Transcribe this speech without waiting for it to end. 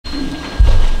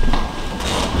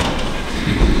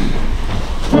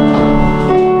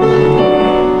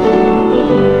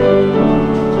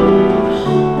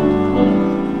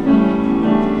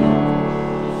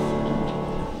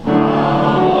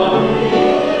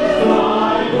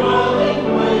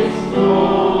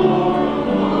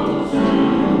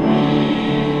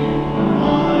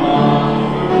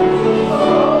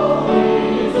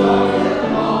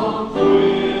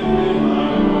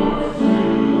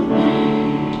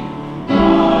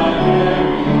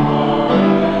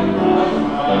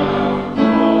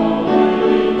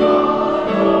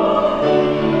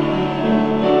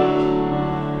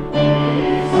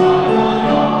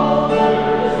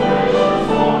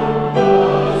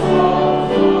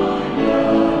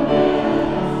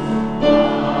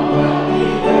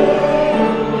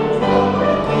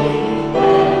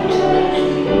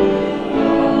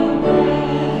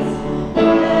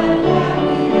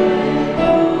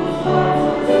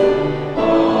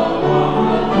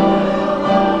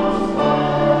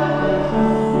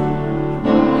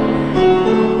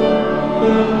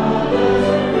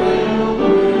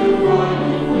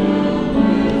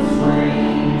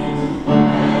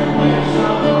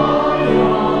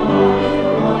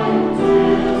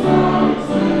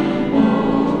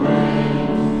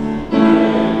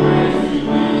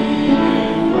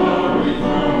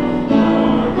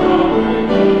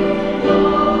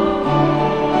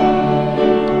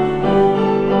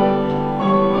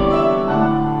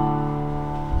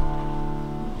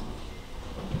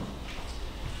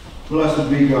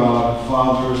be God,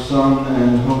 Father, Son,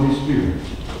 and Holy Spirit.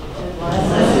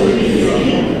 Blessed be your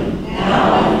kingdom,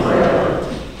 now and forever.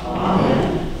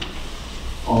 Amen.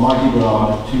 Almighty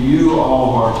God, to you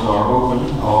all hearts are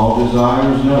open, all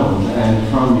desires known, and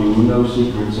from you no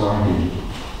secrets are hidden.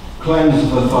 Cleanse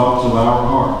the thoughts of our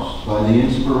hearts by the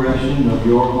inspiration of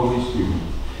your Holy Spirit,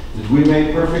 that we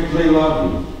may perfectly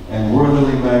love you and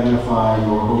worthily magnify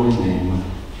your holy name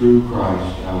through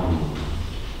Christ our Lord.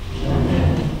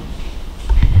 Amen.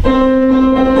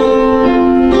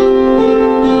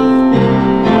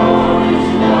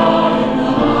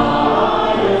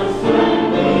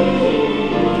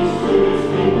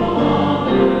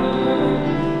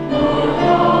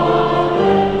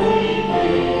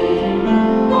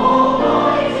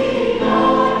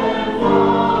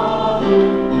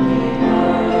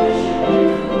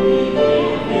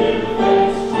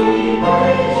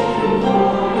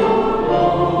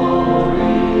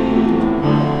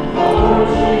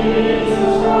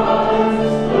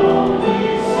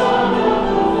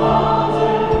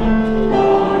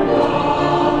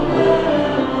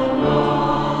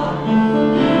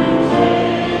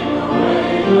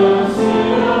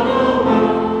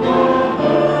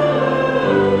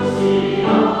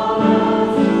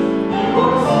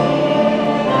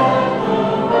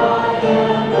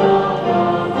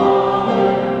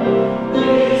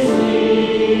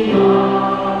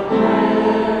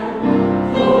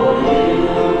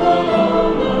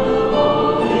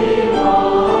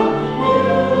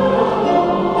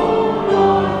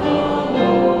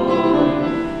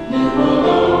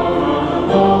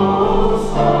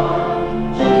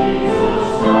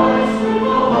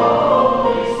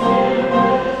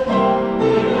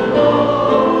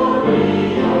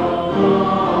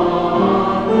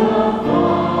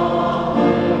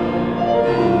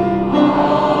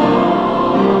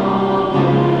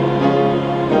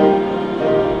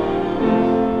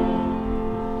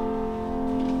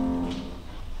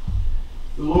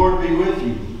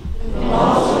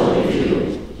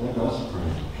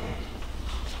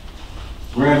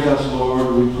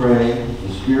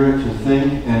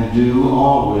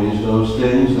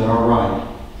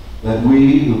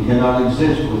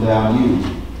 Exist without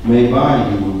you, may by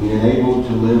you be enabled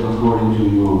to live according to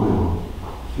your will.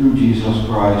 Through Jesus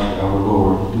Christ our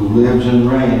Lord, who lives and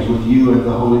reigns with you and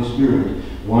the Holy Spirit,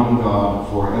 one God,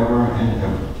 forever and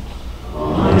ever.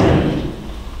 Amen.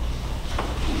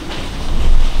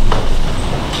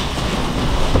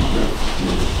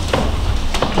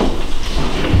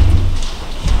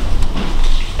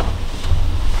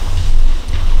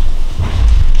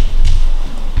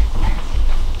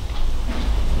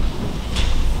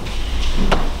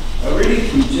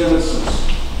 Genesis.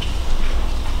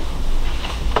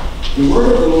 The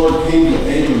word of the Lord came to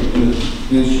Abram in a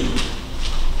vision.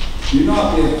 Do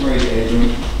not be afraid,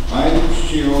 Abram. I am your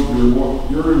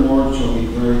shield. Your reward shall be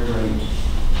very great.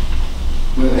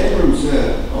 But Abram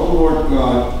said, O Lord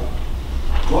God,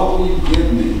 what will you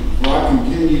give me? For I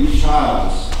continue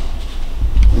childless.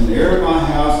 And the heir of my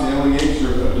house,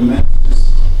 Eliezer of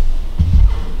Damascus.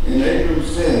 And Abram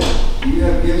said, you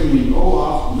have given me no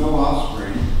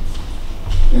offspring.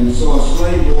 And so a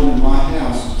slave born in my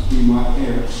house is to be my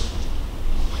heir.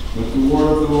 But the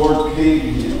word of the Lord came to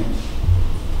him,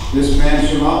 this man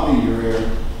shall not be your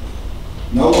heir.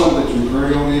 No one but your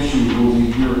very own issue will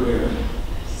be your heir.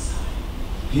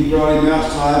 He brought him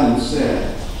outside and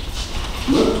said,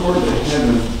 look toward the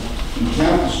heaven and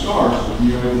count the stars if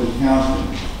you are able to count them.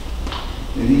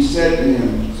 And he said to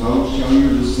him, so shall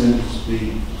your descendants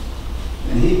be.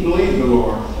 And he believed the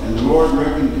Lord, and the Lord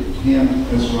reckoned it to him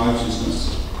as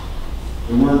righteousness.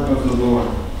 The word of the Lord.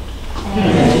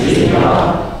 Thanks be to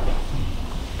God.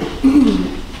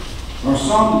 Our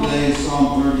psalm today is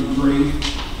Psalm 33,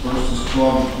 verses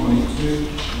 12 and 22.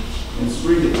 Let's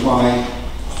read it by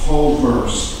whole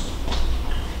verse.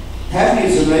 Happy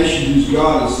is the nation whose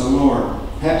God is the Lord.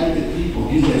 Happy the people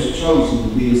he has chosen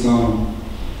to be his own.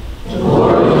 The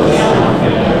Lord looks down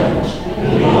from heaven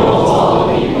and beholds all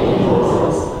the people in the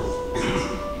world.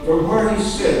 From where he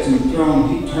sits enthroned,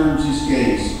 he turns his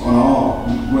gaze on all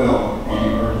who dwell on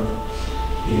the earth.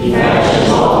 He fashions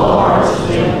all the hearts of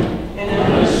them and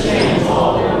understands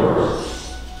all their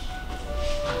works.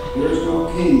 There is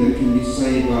no king that can be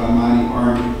saved by a mighty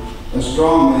army. A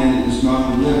strong man is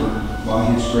not delivered by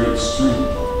his great strength.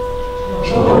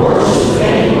 The Lord is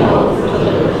vain hope for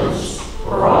deliverance,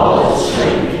 for all his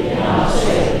strength he cannot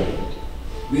save.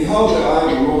 Behold, the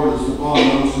eye of the Lord is upon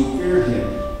those who fear him,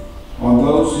 on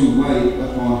those who wait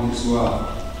upon his love.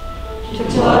 To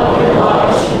pluck their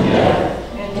lives from death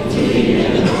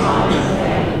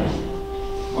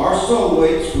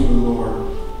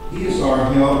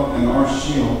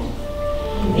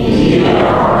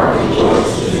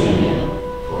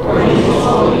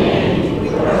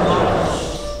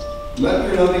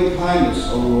loving kindness,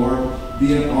 O Lord,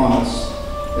 be upon us,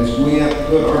 as we have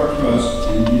put our trust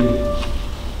in you.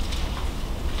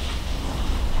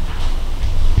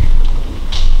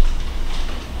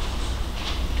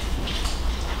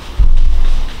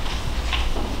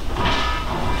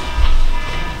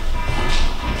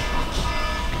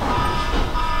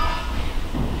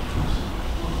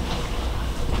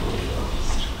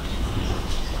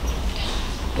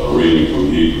 A reading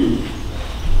from Hebrews.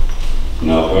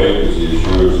 Now faith is the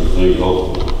assurance of things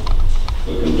hoped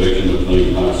for, the conviction of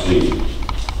things not seen.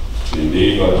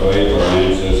 Indeed, by faith our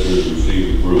ancestors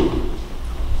received the fruit.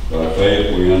 By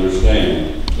faith we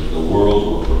understand that the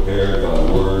worlds were prepared by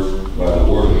the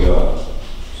word of God,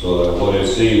 so that what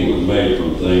is seen was made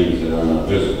from things that are not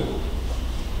visible.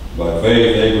 By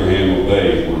faith Abraham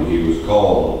obeyed when he was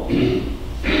called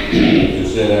to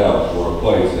set out for a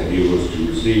place that he was to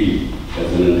receive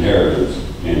as an inheritance,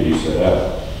 and he set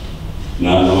out,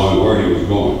 not knowing where he was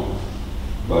going.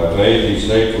 By faith he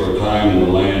stayed for a time in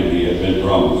the land he had been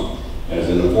promised, as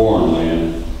in a foreign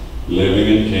land, living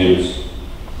in tents,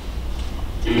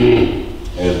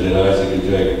 as did Isaac and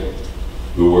Jacob,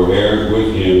 who were heirs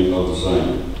with him of the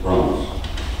same promise.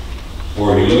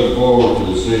 For he looked forward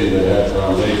to the city that had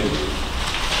foundations,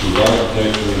 whose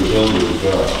architecture and building was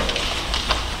God.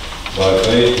 By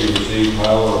faith he received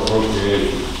power of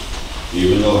procreation,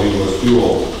 even though he was too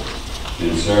old,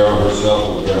 and Sarah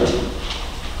herself was barren,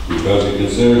 because he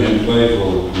considered him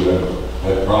faithful who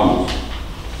had promised.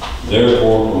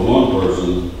 Therefore, from one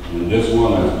person, and this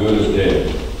one as good as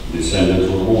dead,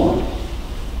 descendants were born,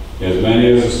 as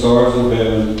many as the stars of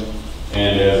heaven,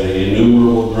 and as the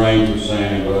innumerable grains of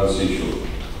sand by the seashore.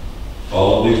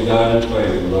 All of these died in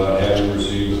faith without having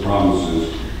received the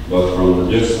promises, but from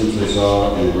the distance they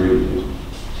saw and breathed them.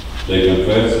 They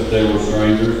confessed that they were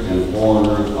strangers and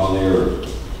foreigners on the earth.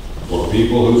 For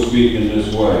people who speak in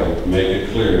this way make it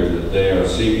clear that they are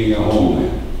seeking a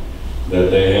homeland,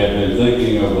 that they had been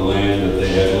thinking of the land that they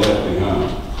had left behind,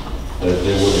 that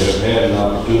they would have had an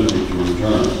opportunity to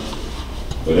return.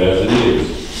 But as it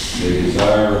is, they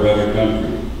desire a better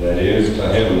country, that is, a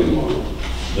heavenly one.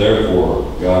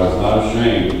 Therefore, God is not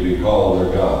ashamed to be called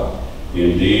their God.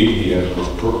 Indeed, he has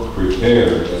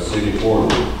prepared a city for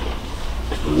them.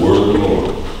 The word of the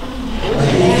Lord.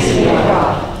 Thanks be to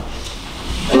God.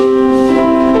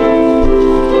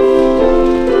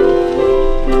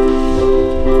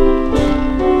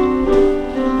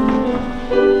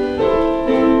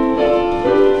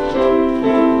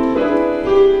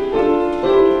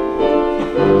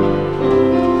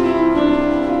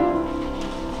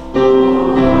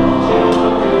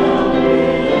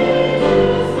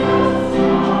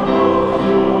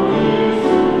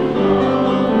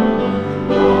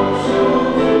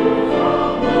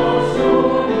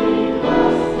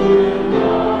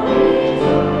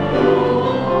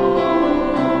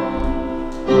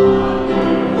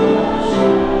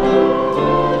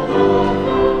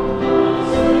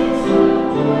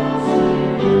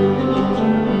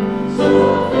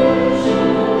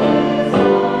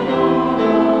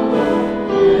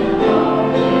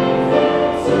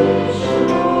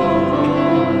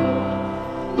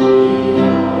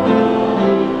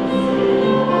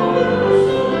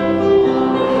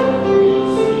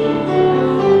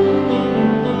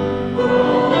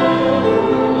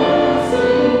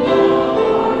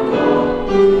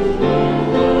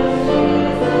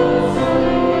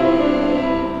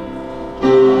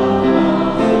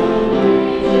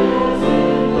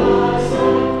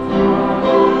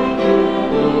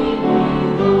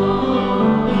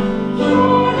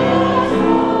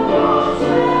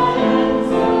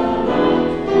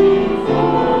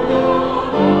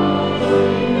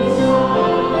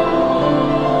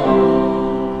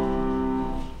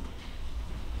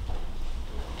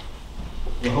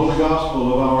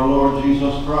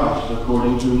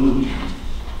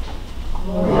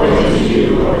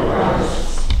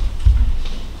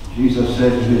 Jesus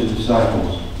said to his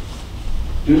disciples,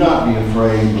 "Do not be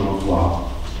afraid, little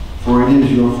flock, for it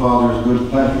is your Father's good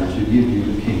pleasure to give you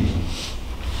the kingdom.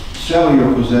 Sell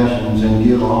your possessions and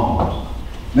give alms.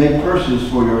 Make purses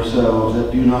for yourselves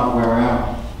that do not wear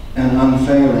out, an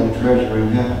unfailing treasure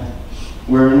in heaven,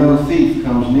 where no thief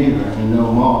comes near and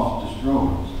no moth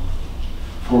destroys.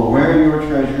 For where your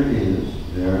treasure is,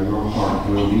 there your heart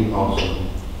will be also.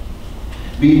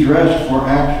 Be dressed for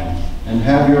action and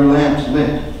have your lamps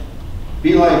lit.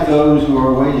 Be like those who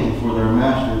are waiting for their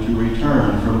master to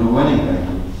return from the wedding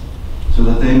banquet, so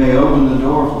that they may open the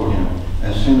door for him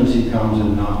as soon as he comes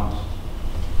and knocks.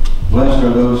 Blessed are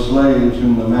those slaves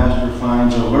whom the master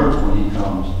finds alert when he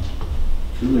comes.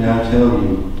 Truly I tell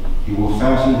you, he will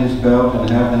fasten his belt and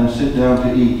have them sit down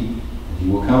to eat, and He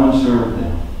will come and serve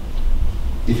them.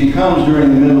 If he comes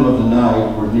during the middle of the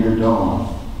night or near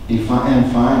dawn, and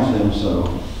finds them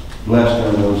so, blessed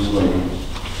are those slaves.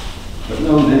 But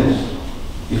know this,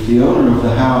 if the owner of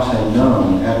the house had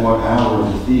known at what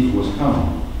hour the thief was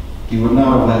coming, he would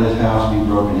not have let his house be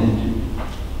broken into.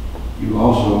 You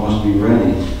also must be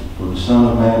ready, for the Son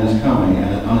of Man is coming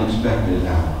at an unexpected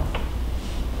hour.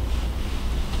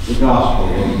 The Gospel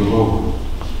of the Lord.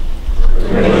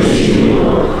 Praise to you,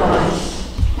 Lord Christ.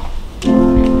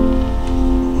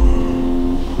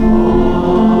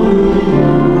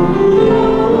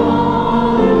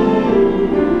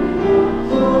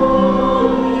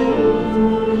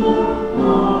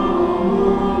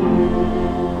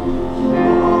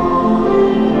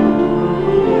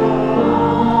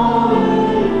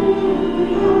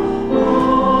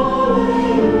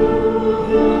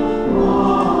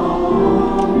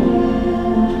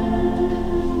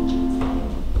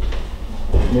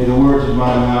 May the words of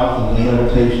my mouth and the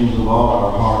meditations of all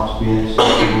our hearts be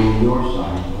acceptable in your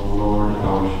sight, O Lord,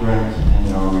 our strength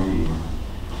and our Redeemer.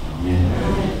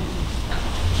 Amen.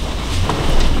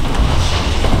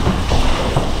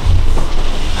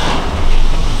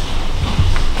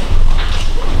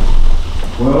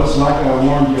 Well, it's like I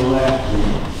warned you last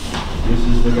week. This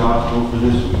is the gospel for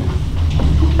this week.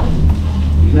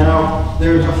 Now,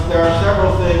 there are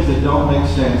several things that don't make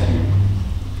sense here.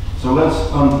 So let's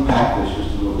unpack this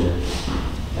just a little bit.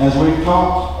 As we've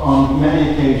talked on many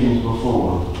occasions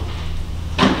before,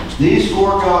 these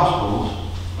four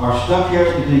Gospels are stuck here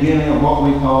at the beginning of what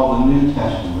we call the New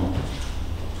Testament,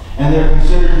 and they're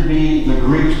considered to be the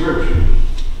Greek Scriptures.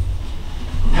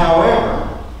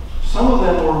 However, some of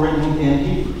them were written in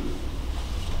Hebrew.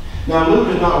 Now, Luke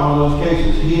is not one of those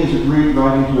cases. He is a Greek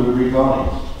writing to a Greek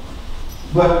audience.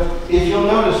 But if you'll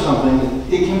notice something,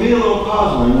 it can be a little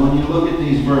puzzling when you look at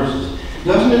these verses.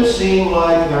 Doesn't it seem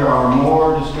like there are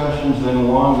more discussions than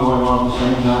one going on at the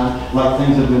same time? Like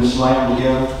things have been slammed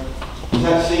together? Does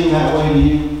that seem that way to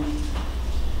you?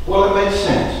 Well, it makes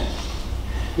sense.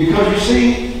 Because you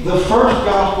see, the first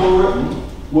gospel written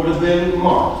would have been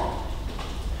Mark.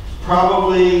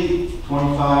 Probably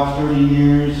 25, 30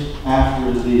 years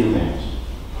after the events.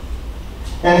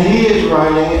 And he is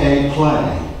writing a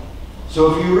play.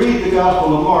 So if you read the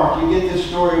Gospel of Mark, you get this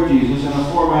story of Jesus in a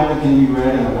format that can be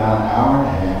read in about an hour and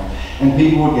a half, and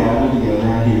people would gather together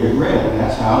and hear it read, and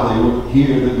that's how they would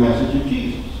hear the message of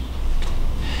Jesus.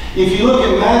 If you look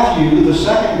at Matthew, the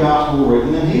second Gospel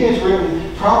written, and he is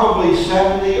written probably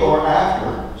 70 or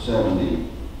after 70.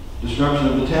 Destruction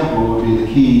of the temple would be the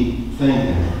key thing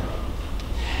there.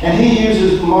 And he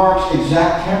uses Mark's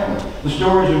exact template. The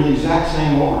stories are in the exact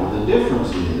same order. The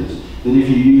difference is that if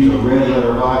you use a red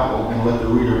letter Bible and let the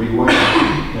reader be waiting,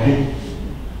 okay,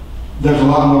 there's a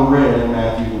lot more red in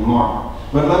Matthew than Mark.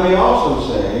 But let me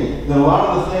also say that a lot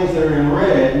of the things that are in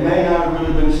red may not have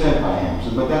really been said by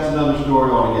him, but that's another story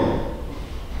altogether.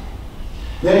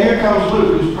 Then here comes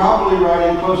Luke, who's probably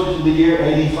writing closer to the year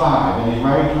 85, and he's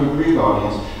writing to a Greek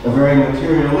audience, a very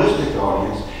materialistic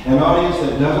audience, an audience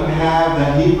that doesn't have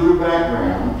that Hebrew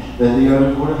background that the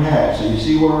others would have had. So you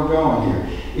see where we're going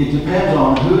here. It depends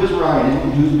on who is writing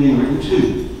and who's being written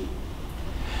to.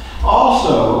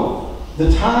 Also, the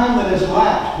time that has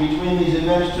lapsed between these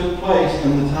events took place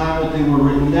and the time that they were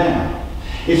written down.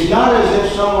 It's not as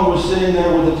if someone was sitting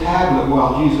there with a tablet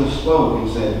while Jesus spoke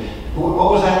and said,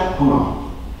 what was that? Hold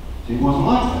on. See, it wasn't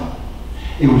like that.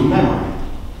 It was memory.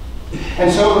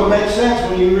 And so it makes sense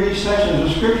when you read sections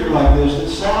of Scripture like this that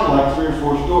sound like 3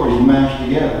 or 4 stories mashed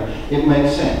together. It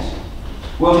makes sense.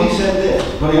 Well, he said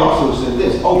this, but he also said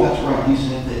this. Oh, that's right, he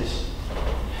said this.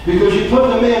 Because you put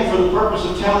them in for the purpose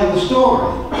of telling the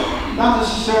story, not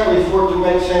necessarily for it to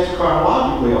make sense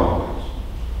chronologically always.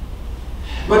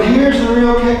 But here's the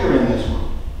real kicker in this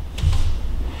one.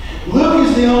 Luke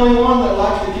is the only one that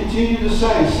likes to continue to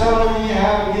say, sell everything you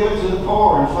have and give it to the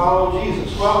poor and follow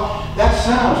Jesus. Well, that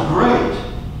sounds great.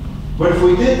 But if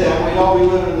we did that, we'd all be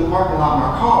living in the parking lot in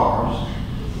our cars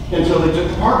until they took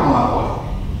the parking lot away.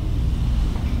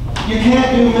 You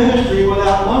can't do ministry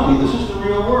without money. This is the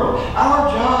real world.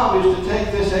 Our job is to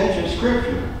take this ancient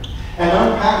Scripture and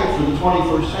unpack it for the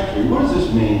 21st century. What does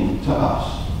this mean to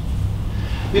us?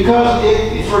 Because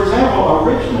if, for example, a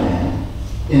rich man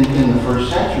in the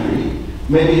first century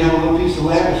maybe had a little piece of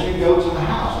land, a few goats in the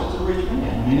house, that's a rich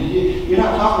man. I mean, you're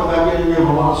not talking about getting rid of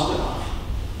a lot of stuff.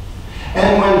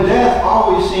 And when death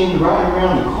always seemed right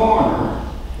around the corner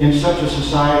in such a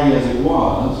society as it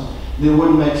was, it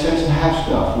wouldn't make sense to have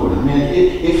stuff, would it? I mean,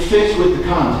 it fits with the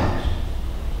context.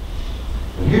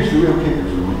 But here's the real kicker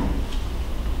for me.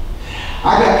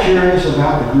 I got curious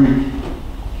about the Greek.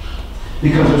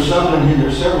 Because there's something here,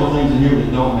 there's several things in here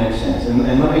that don't make sense.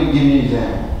 And let me give you an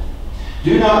example.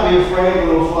 Do not be afraid,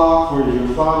 little flock, for it is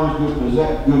your Father's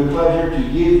good pleasure to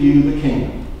give you the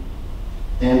kingdom.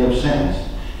 End of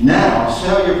sentence. Now,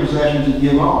 sell your possessions and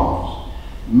give alms.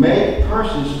 Make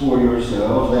purses for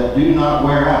yourselves that do not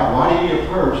wear out. Why do you need a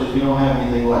purse if you don't have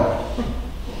anything left?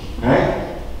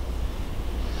 Right?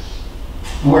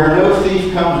 Where no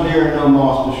thief comes near and no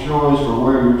moth destroys, for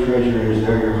where your treasure is,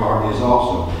 there your heart is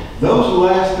also. Those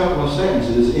last couple of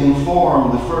sentences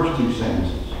inform the first two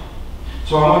sentences.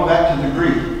 So I went back to the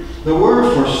Greek. The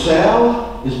word for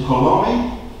sell is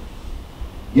poloni.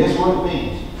 Guess what it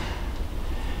means?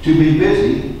 To be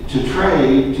busy, to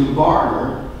trade, to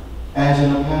barter, as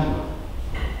in a peddler.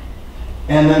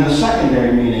 And then the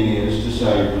secondary meaning is to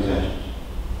sell your possessions.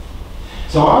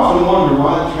 So I often wonder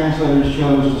why the translators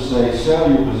chose to say sell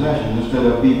your possessions instead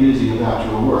of be busy about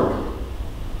your work.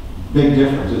 Big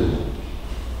difference, isn't it?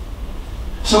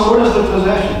 So what is the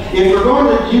possession? If we're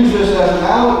going to use this as an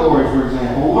allegory, for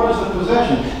example, what is the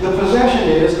possession? The possession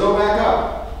is, go back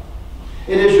up.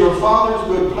 It is your Father's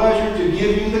good pleasure to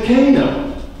give you the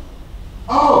kingdom.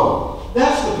 Oh,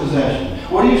 that's the possession.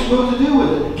 What are you supposed to do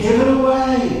with it? Give it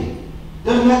away.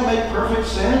 Doesn't that make perfect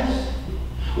sense?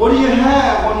 What do you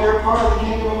have when you're a part of the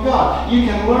kingdom of God? You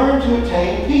can learn to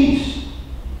attain peace.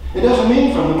 It doesn't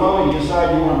mean from the moment you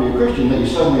decide you want to be a Christian that you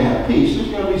suddenly have peace. There's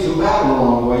going to be some battle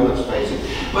along the way, let's face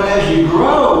it. But as you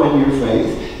grow in your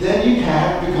faith, then you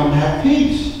can become to have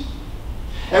peace.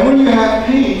 And when you have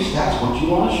peace, that's what you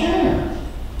want to share.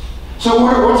 So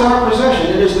what's our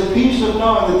possession? It is the peace of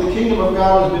knowing that the kingdom of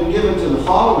God has been given to the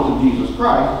followers of Jesus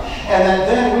Christ, and that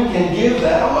then we can give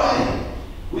that away.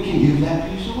 We can give that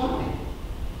peace away.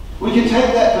 We can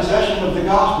take that possession of the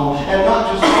gospel and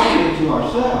not just hold it to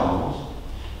ourselves,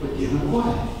 but give it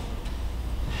away.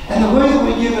 And the way that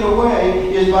we give it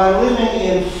away is by living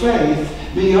in faith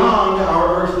beyond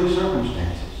our earthly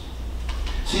circumstances.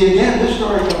 See, again, this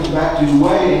story comes back to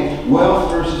weighing wealth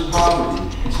versus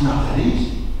poverty. It's not that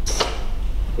easy.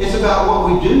 It's about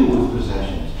what we do with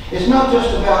possessions. It's not just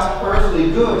about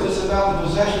earthly goods. It's about the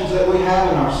possessions that we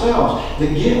have in ourselves, the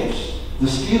gifts, the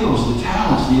skills, the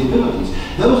talents, the abilities.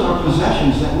 Those are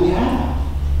possessions that we have.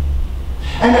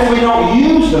 And if we don't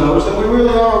use those, then we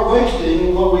really are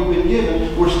wasting what we've been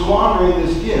given. We're squandering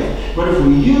this gift. But if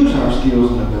we use our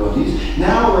skills and abilities,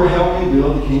 now we're helping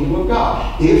build the kingdom of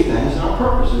God. If that is our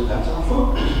purpose, if that's our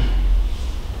focus.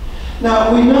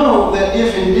 Now, we know that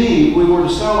if indeed we were to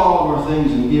sell all of our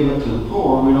things and give it to the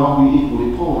poor, we'd all be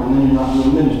equally poor, and then you're not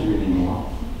doing ministry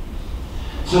anymore.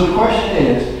 So the question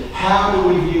is, how do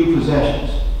we view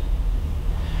possessions?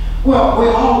 Well, we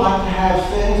all like to have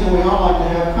things, and we all like to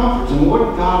have comforts, and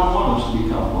wouldn't God want us to be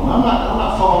comfortable? And I'm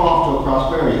not falling off to a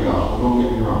prosperity gospel, don't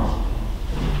get me wrong.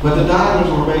 But the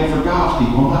diamonds were made for God's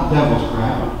people, not devil's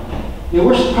crap.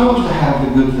 We're supposed to have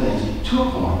the good things to a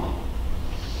point.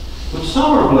 But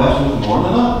some are blessed with more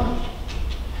than others.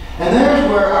 And there's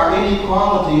where our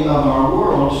inequality of our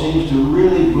world seems to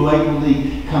really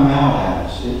blatantly come out at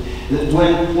us. When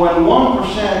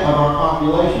 1% of our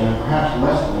population, and perhaps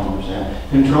less than 1%,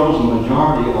 controls the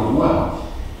majority of wealth,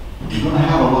 you're going to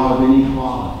have a lot of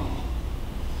inequality.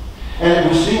 And it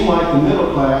would seem like the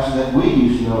middle class that we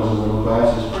used to know as a middle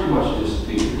class has pretty much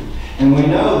disappeared. And we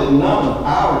know that none of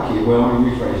our kids, well, let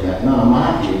me rephrase that, none of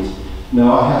my kids,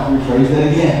 no, I have to rephrase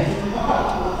that again.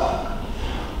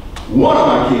 One of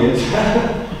my kids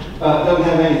doesn't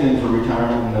have anything for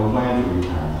retirement and no plan for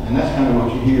retirement. And that's kind of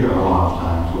what you hear a lot of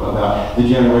times about the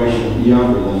generation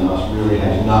younger than us really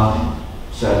has nothing.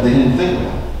 So they didn't think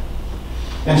about it.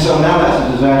 And so now that's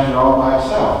a disaster all by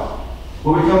itself.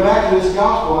 But we come back to this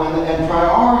gospel and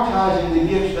prioritizing the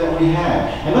gifts that we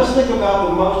have. And let's think about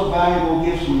the most valuable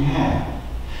gifts we have.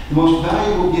 The most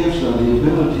valuable gifts are the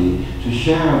ability to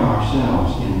share of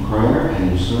ourselves in prayer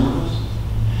and in service.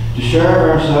 To share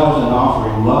of ourselves in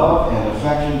offering love and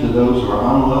affection to those who are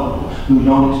unlovable, who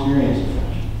don't experience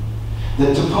affection.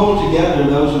 That to pull together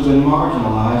those who have been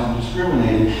marginalized and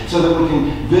discriminated so that we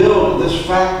can build this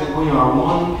fact that we are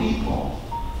one people.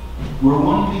 We're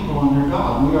one people under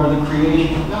God. We are the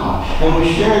creation of God. And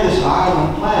we share this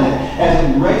island planet as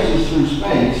it races through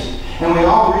space. And we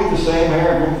all breathe the same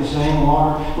air, drink the same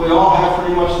water. We all have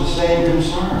pretty much the same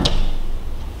concerns.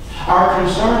 Our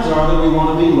concerns are that we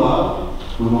want to be loved.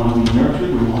 We want to be nurtured.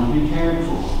 We want to be cared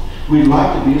for. We'd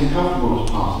like to be as comfortable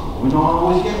as possible. We don't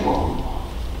always get what we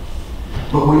want.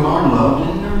 But we are loved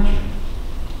and nurtured.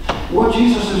 What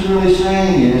Jesus is really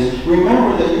saying is,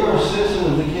 remember that you're a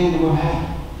citizen of the kingdom of heaven.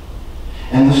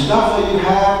 And the stuff that you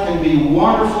have can be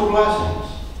wonderful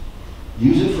blessings.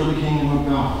 Use it for the kingdom of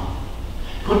God.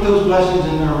 Put those blessings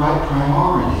in their right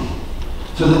priority.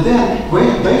 So that then,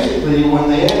 basically, when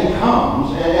the end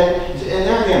comes, and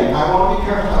there again, I want to be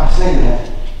careful I say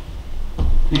that,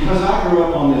 because I grew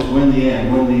up on this when the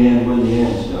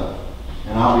end stuff.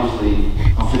 And obviously,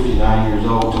 I'm 59 years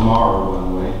old tomorrow, by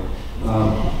the way,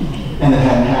 and it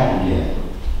hadn't happened yet.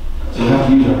 So we have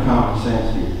to use our common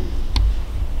sense here.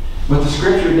 But the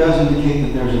Scripture does indicate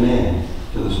that there's an end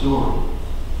to the story.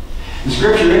 The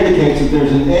Scripture indicates that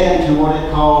there's an end to what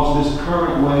it calls this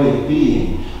current way of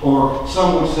being, or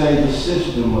some would say the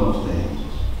system of things.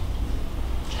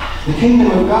 The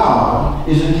kingdom of God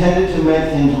is intended to make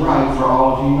things right for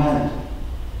all of humanity.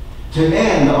 To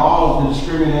end all of the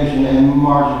discrimination and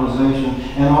marginalization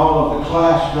and all of the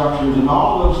class structures and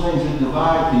all of those things that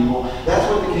divide people. That's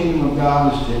what the kingdom of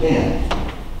God is to end.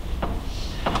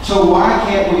 So why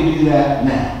can't we do that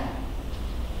now?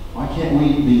 Why can't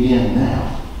we begin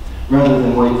now, rather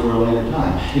than wait for a later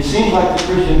time? It seems like the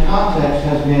Christian context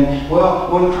has been,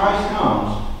 well, when Christ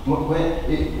comes,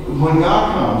 when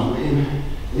God comes,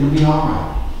 it'll be all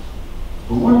right.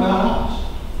 But what about us?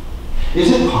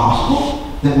 Is it possible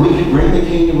that we could bring the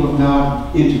kingdom of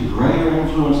God into greater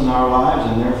influence in our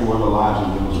lives and therefore the lives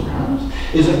of those around us?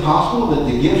 Is it possible that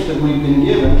the gifts that we've been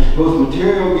given, both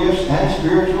material gifts and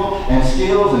spiritual and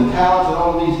skills and talents and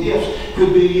all of these gifts,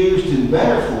 could be used in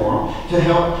better form to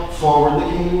help forward the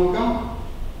kingdom of God?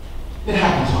 It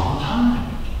happens all the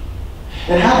time.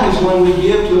 It happens when we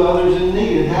give to others in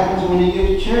need. It happens when you give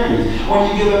to charities.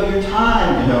 When you give up your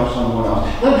time to help someone else.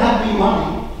 It doesn't have to be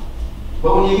money.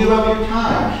 But when you give up your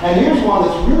time, and here's one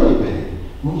that's really big,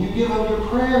 when you give up your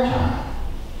prayer time.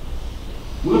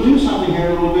 We'll do something here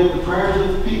in a little bit, the prayers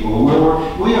of the people,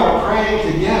 where we are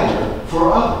praying together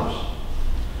for others.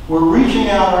 We're reaching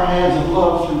out our hands of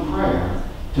love through prayer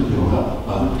to build up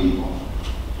other people.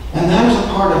 And that is a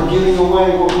part of giving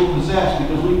away what we possess,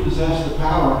 because we possess the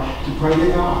power to pray to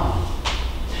God.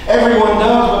 Everyone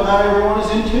does, but not everyone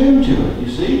is in tune to it,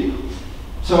 you see?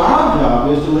 So our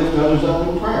job is to lift others up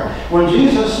in prayer. When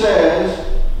Jesus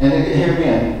says, and here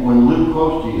again, when Luke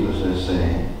quotes Jesus as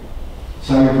saying,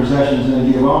 sell your possessions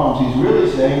and give alms, he's really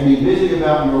saying, be busy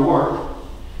about your work.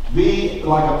 Be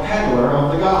like a peddler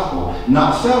of the gospel.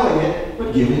 Not selling it,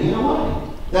 but giving it away.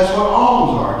 That's what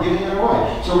alms are, giving it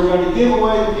away. So we're going to give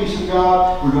away the peace of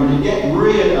God. We're going to get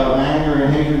rid of anger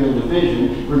and hatred and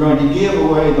division. We're going to give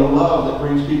away the love that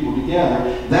brings people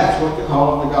together. That's what the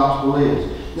call of the gospel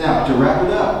is. Now, to wrap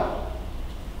it up,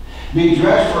 be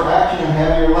dressed for action and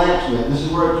have your lamps lit. This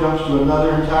is where it jumps to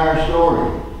another entire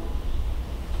story.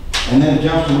 And then it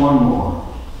jumps to one more.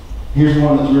 Here's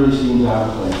one that really seems out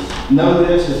of place. Know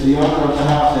this, if the owner of the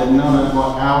house had known at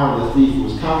what hour the thief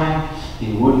was coming,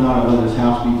 he would not have let his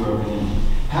house be broken into.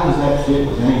 How does that fit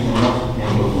with anything else that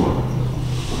came before?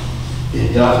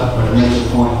 It doesn't, but it makes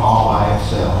a point all by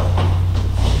itself.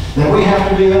 That we have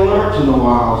to be alert to the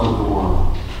wiles of the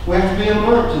world. We have to be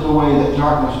alert to the way that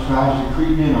darkness tries to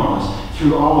creep in on us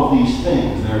through all of these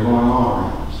things that are going on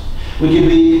around us. We could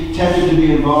be tempted to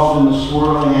be involved in the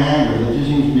swirling anger that just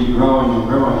seems to be growing and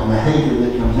growing, and the hatred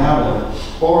that comes out of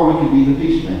it. Or we could be the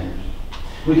peacemakers.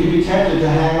 We could be tempted to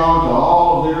hang on to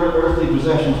all of the earthly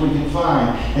possessions we can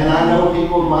find. And I know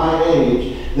people my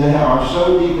age that are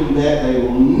so deep in debt they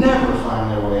will never find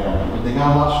their way out of it, but they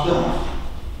got a lot of stuff.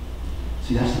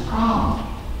 See, that's the problem.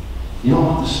 You don't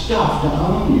want the stuff to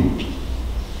own you.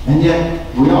 And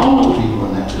yet, we all know people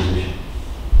in that position.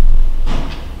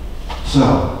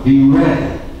 So, be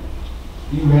ready.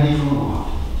 Be ready for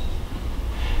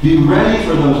what? Be ready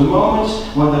for those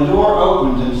moments when the door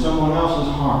opens in someone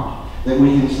else's heart that we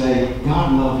can say,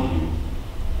 God loves you.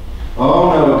 Oh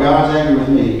no, God's angry with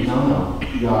me. No,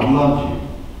 God loves you.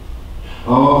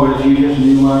 Oh, but if you just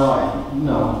knew my life.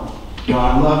 No,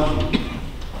 God loves you.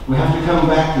 We have to come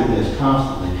back to this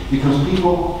constantly. Because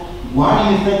people, why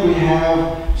do you think we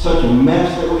have such a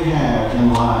mess that we have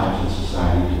in lives in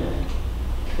society today?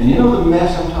 And you know the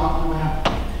mess I'm talking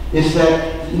about? It's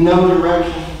that no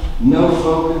direction, no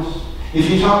focus. If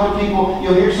you talk to people,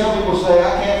 you'll hear some people say,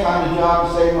 I can't find a job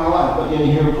to save my life. But then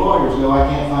you hear employers go, I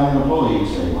can't find an employee to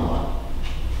save my life.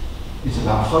 It's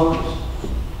about focus.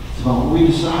 It's about what we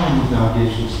decide with our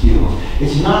gifts and skills.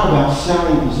 It's not about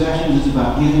selling possessions. It's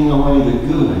about giving away the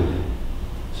good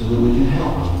so that we can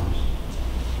help others.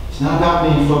 It's not about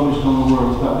being focused on the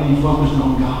world. It's about being focused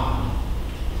on God.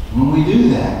 And when we do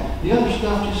that, the other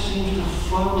stuff just seems to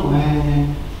float away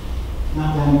and it's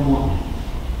not that important.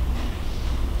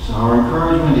 So our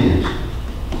encouragement is,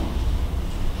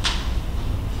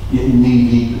 get knee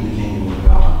deep in the kingdom of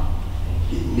God.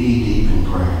 Get knee deep in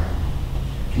prayer.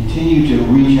 Continue continue to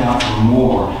reach out for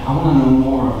more. I want to know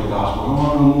more of the gospel. I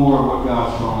want to know more of what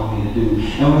God's calling me to do.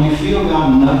 And when you feel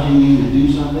God nudging you to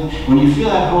do something, when you feel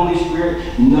that Holy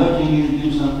Spirit nudging you to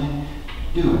do something,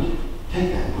 do it.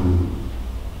 Take that move.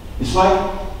 It's like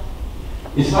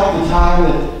the time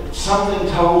that something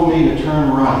told me to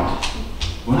turn right,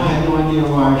 when I had no idea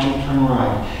why I should turn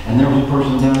right, and there was a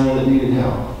person down there that needed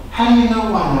help. How do you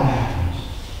know why that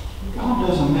happens? God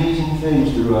does amazing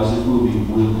things through us if we'll be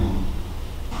willing.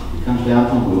 It comes down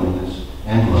to willingness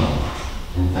and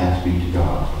love, and thanks be to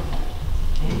God.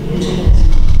 Amen.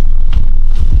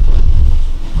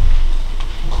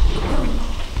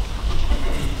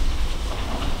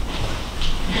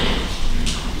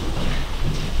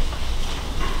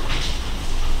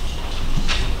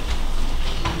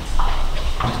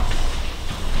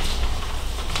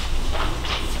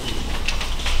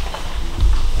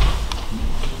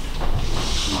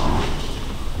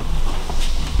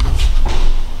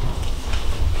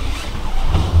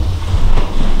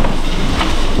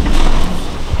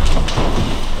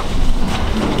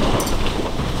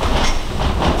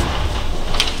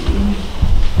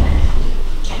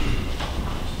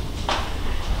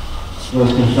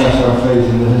 Let's confess our faith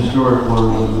in the historic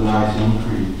words of the Nicene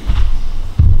Creed.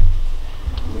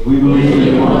 We believe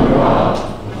in one God,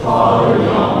 the Father, the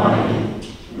Almighty,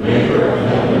 maker of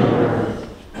heaven and earth,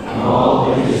 and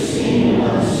all things seen and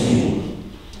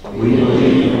unseen. We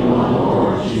believe in one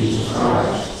Lord, Jesus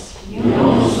Christ, the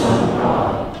only Son of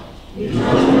God,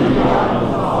 eternally begotten of the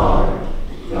Father,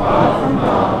 God from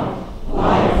God,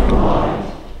 light from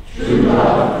light, true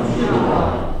God from true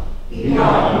God,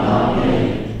 begotten, not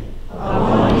made,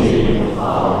 one of the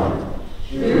Father.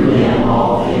 Through him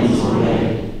all things were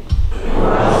made. For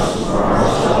us, for our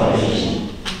salvation,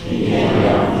 he came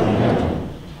down from heaven.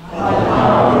 By the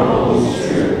power of the Holy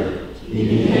Spirit, he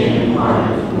became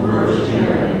incarnate from the Virgin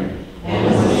Mary, and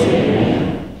was made a man.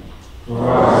 For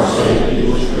our sake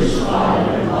he was crucified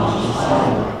under Pontius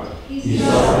Pilate. He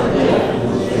suffered death and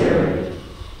was buried.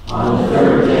 On the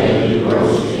third day he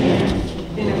rose again,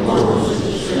 in accordance with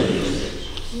the Scriptures.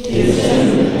 He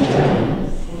ascended into heaven,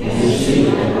 and is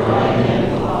seated at the right hand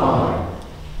of the Father.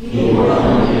 He will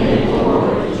come again in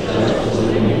glory to judge the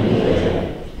living and the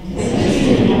dead, and his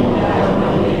kingdom will have no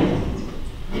end.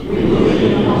 We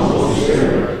believe in the Holy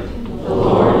Spirit, the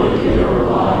Lord, the giver of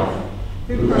life,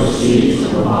 who proceeds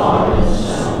from the Father and the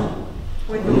Son.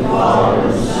 With the Father and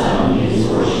the Son he is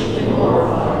worshipped and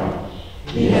glorified.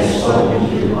 He has spoken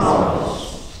through the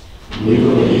prophets. We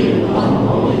believe in one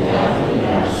holy Catholic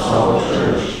and Apostolic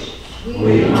Church.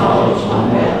 We acknowledge one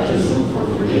baptism for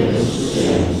forgiveness of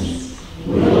sins.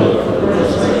 We look for the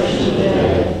resurrection of the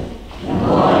dead and the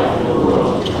life of the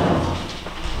world to come.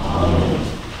 Amen.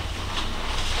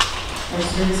 Our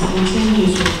service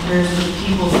continues with prayers for the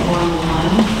people born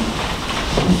alive.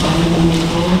 And finally, we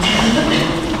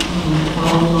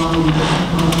follow along with the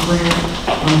prayer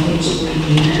on page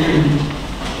 383.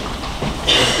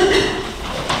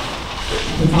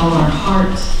 With all our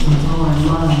heart, with all our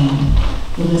mind,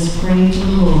 let us pray to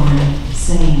the Lord,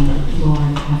 saying,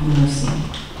 Lord, have mercy.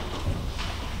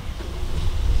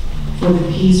 For the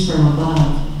peace from above,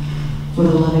 for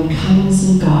the loving kindness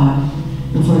of God,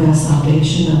 and for the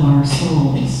salvation of our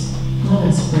souls, let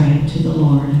us pray to the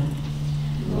Lord.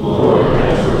 Lord,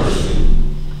 have mercy.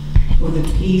 For the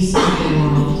peace of the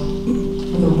world,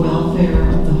 for the welfare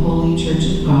of the Holy Church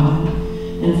of God,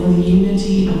 and for the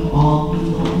unity of all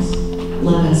peoples,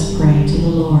 let us pray to the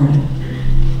Lord.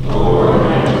 Lord,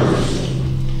 have mercy.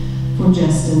 For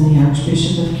Justin, the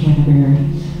Archbishop of Canterbury,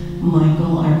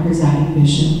 Michael, our presiding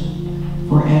bishop,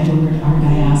 for Edward, our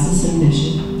diocesan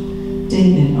bishop,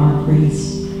 David, our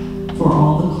priest, for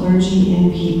all the clergy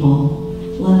and people,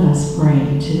 let us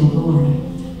pray to the Lord.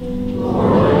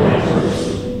 Lord, have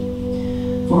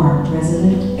mercy. For our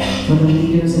president, for the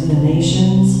leaders of the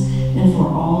nations, and for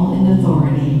all in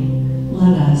authority,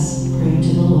 let us pray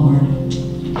to the Lord.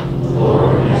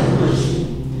 Lord, have mercy.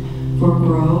 For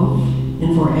Grove,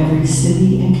 and for every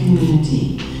city and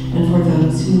community, and for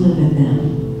those who live in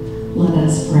them, let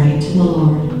us pray to the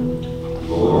Lord.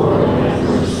 Lord, have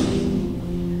mercy.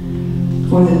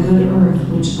 For the good earth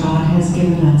which God has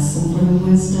given us, and for the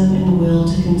wisdom and will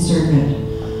to conserve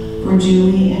it, for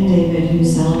Julie and David who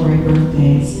celebrate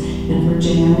birthdays, and for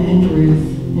Jan and Ruth,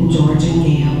 and George and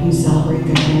Gail who celebrate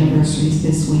their anniversaries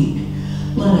this week,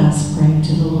 let us pray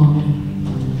to the Lord.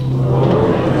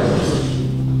 Lord, have mercy.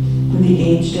 For the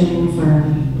aged and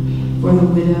infirm, for the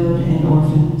widowed and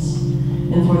orphans,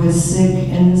 and for the sick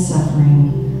and the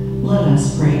suffering, let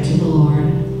us pray to the Lord.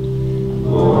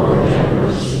 Lord, have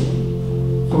mercy.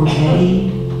 For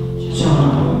Eddie,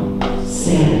 John,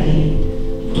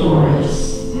 Sandy,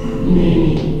 Doris,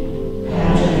 Mimi,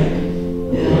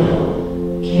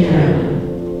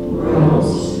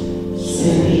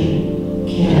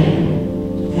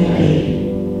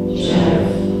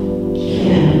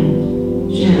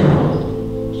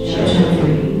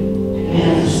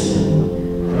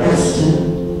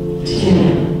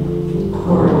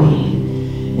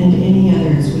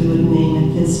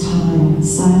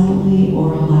 silently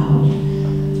or aloud.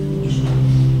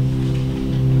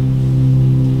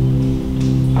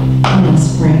 Let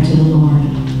us pray to the Lord.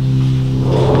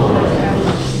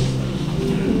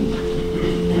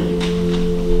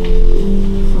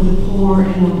 For the poor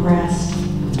and oppressed,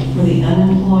 for the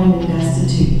unemployed and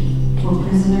destitute, for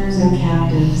prisoners and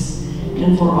captives,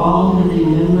 and for all who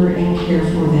remember and care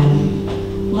for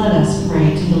them, let us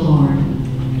pray to the Lord.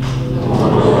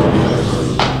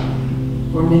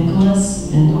 For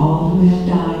Nicholas and all who have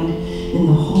died in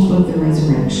the hope of the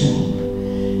resurrection,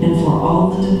 and for all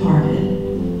the departed,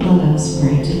 let us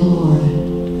pray to the Lord.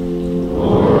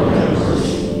 Lord, have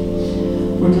mercy.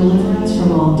 For deliverance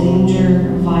from all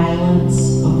danger,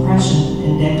 violence, oppression,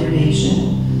 and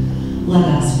degradation, let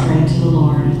us pray to the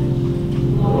Lord.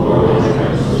 Lord, have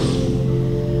mercy.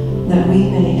 That we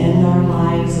may end our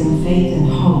lives in faith and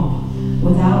hope,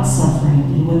 without suffering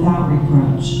and without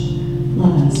reproach,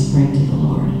 let us pray to the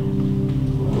Lord.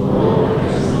 Lord,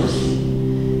 have mercy.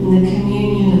 In the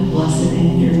communion of Blessed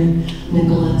Andrew,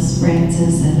 Nicholas,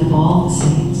 Francis, and of all the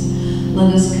saints,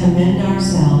 let us commend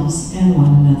ourselves and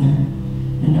one another,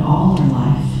 and all our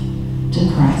life, to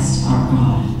Christ our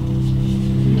God.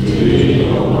 To thee,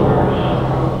 O Lord, our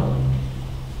God.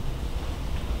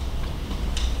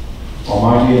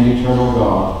 Almighty and eternal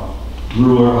God,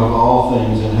 ruler of all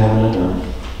things in heaven and earth,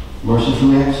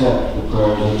 mercifully accept the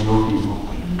prayers of your people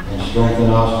and strengthen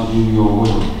us to do your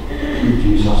will through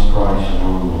Jesus Christ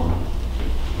our Lord.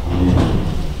 Amen.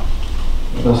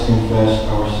 Let us confess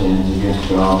our sins against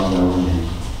God and our neighbor.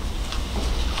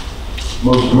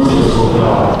 Most merciful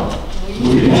God,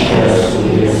 We confess that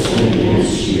we have sinned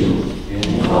against you in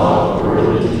thought,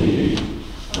 word, and deed,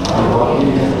 by what we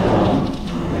have done,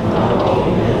 and by what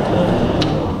we have done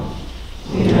unknown.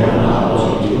 We have not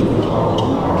loved you with our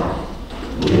whole heart.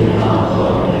 We have not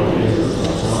loved our neighbors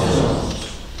as ourselves.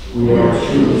 We are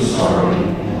truly sorry,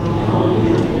 and we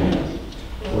humbly repent.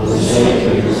 For the sake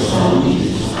of your Son,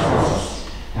 Jesus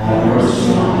Christ, have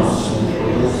mercy on us and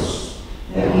forgive us,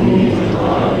 that we may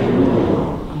delight your will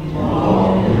and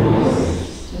all your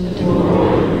ways, to the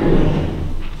glory of your name.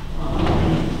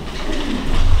 Amen.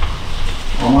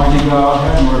 Almighty God,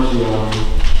 have mercy on you.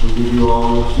 Forgive you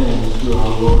all your sins through our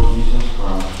Lord Jesus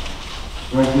Christ.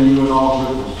 Strengthen you in all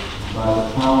goodness, and by the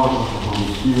power of the Holy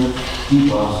Spirit, keep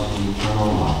us in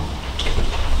eternal life.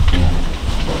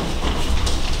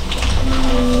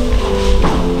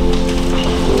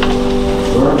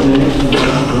 Birthdays and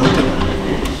birthdays.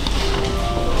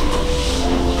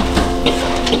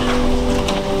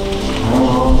 How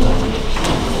long is that?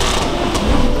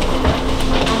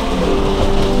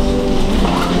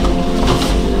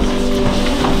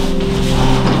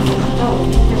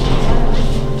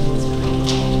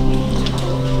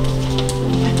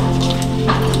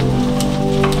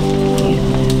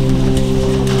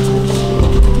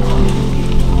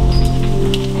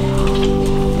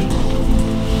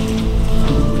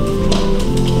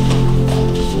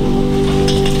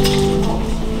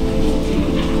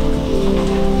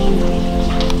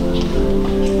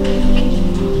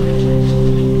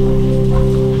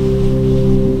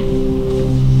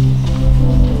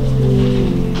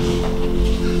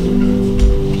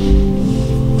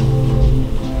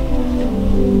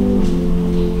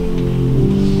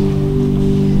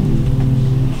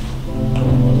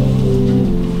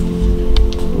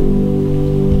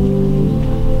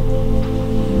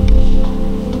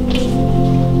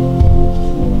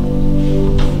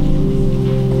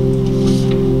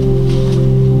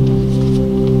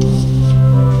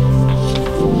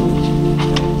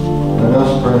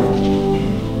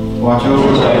 Watch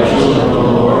over thy children, O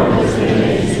Lord, as they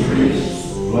may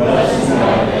increase. Bless and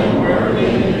guide them wherever they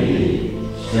may be.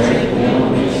 Strengthen them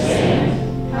when they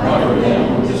stand. Comfort them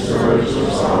when discouraged or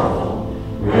sorrowful.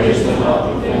 Raise them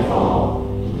up if they fall.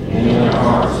 In their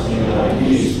hearts give thy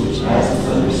peace which passes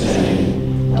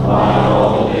understanding. Abide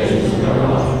all the days of their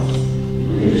lives.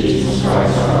 Through Jesus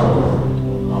Christ our Lord.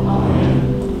 Amen.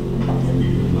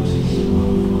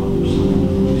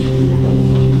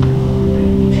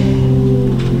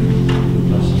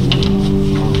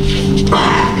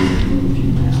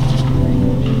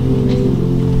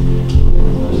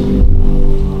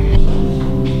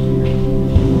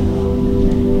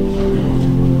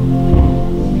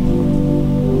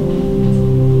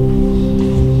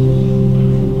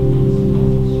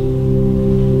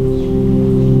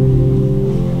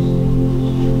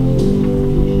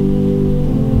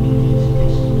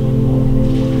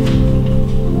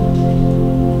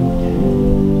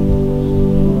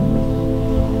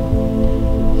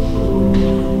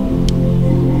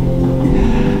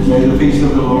 May the peace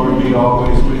of the Lord be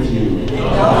always with you. And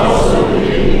also with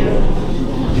you.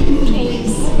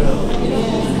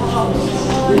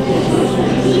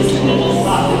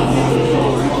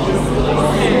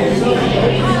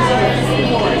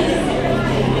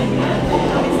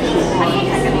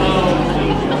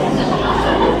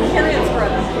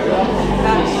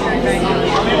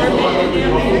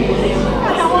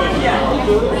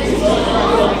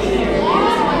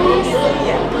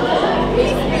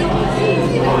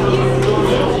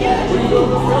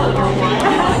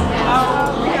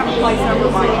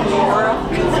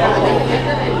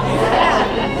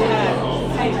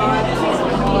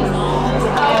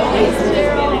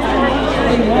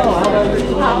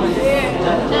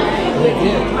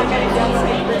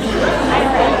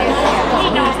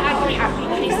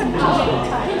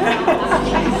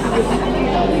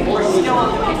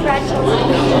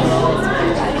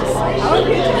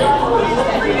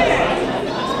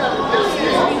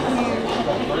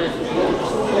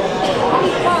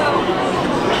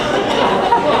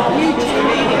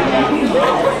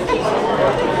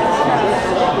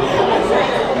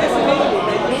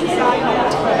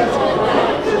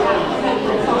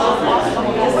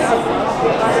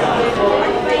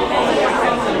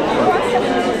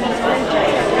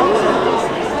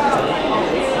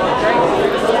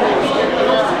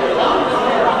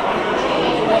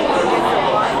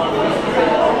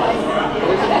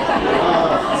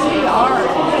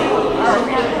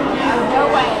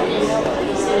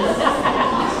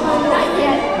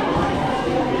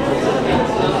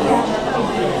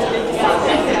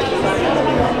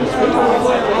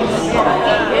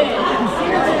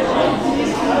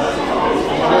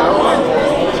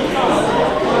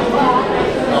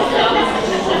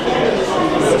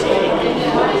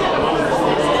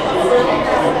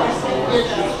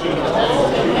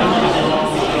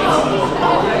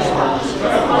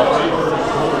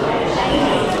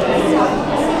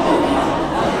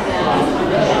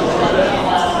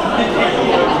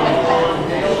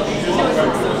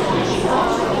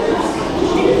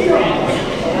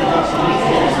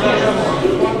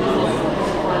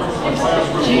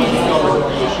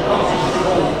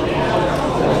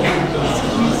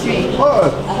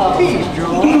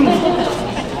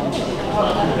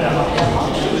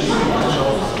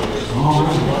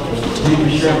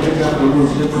 Be sure to pick up the little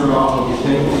zipper off of your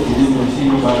table if you didn't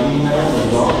receive it by email.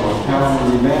 There's also a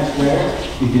calendar event there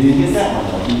if you didn't get that one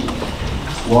by email.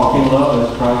 Walk in love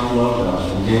as Christ loved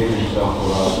us and gave himself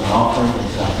for us, an offering and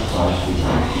sacrifice to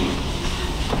God.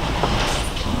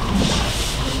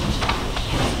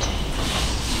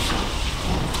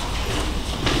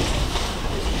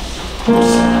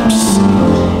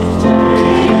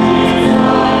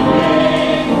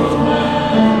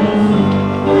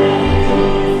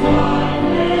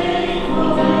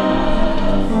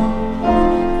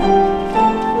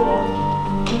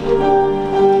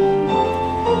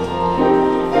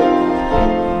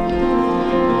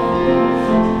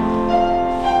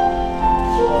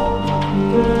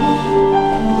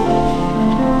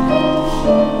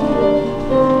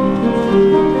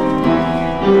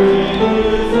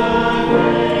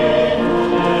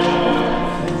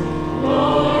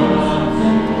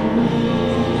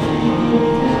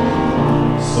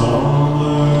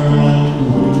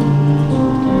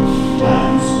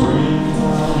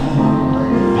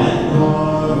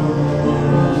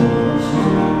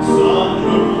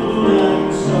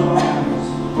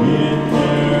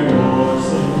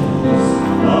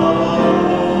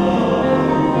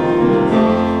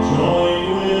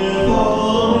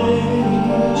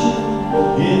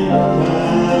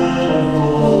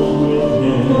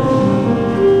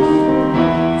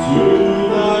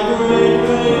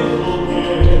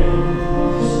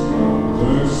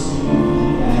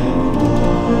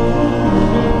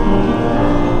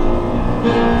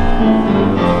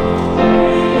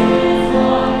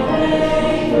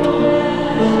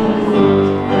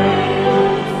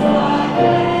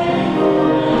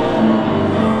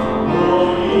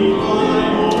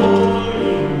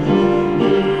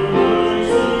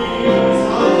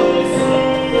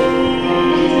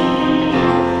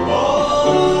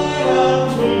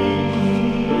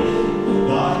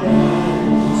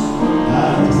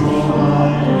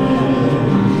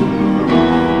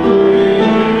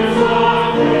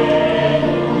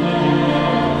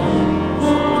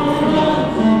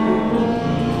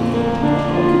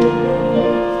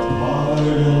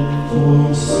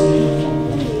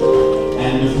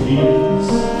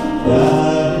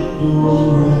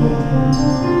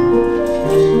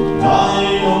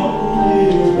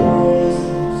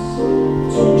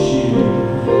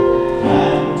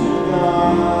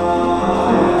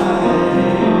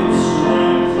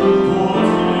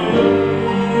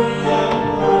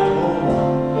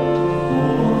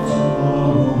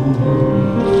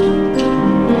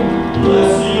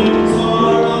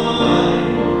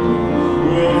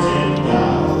 Written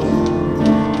down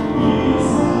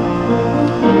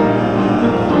beside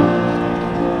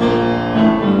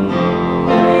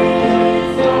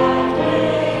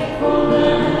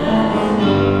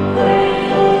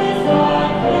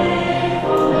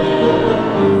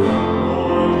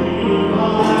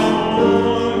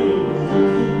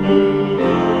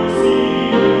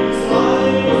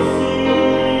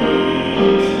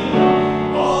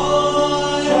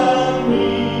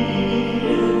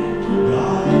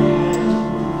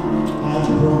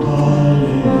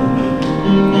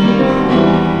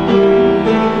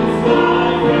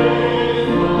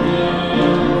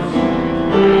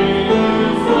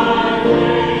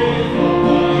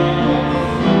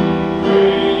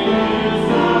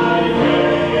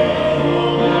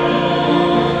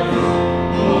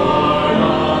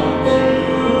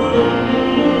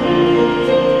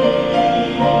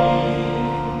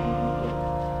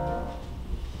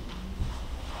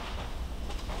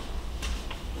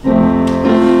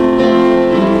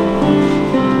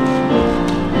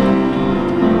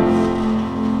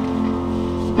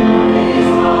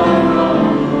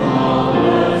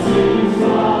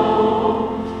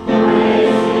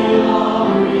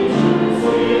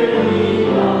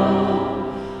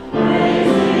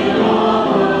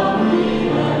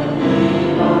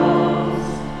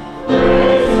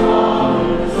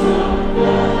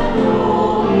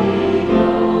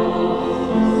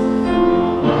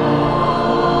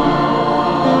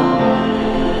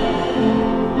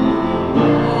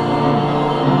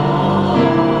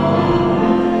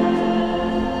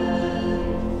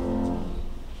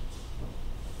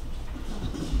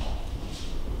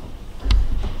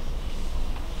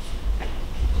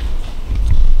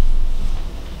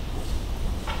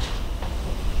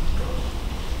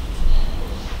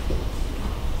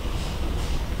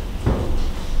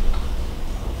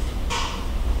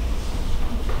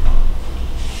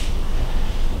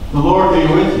Lord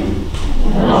be with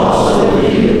you. And also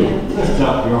with you. Lift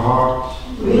up your hearts.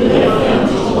 We lift them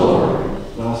to the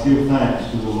Lord. Let us give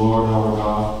thanks to the Lord our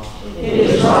God. It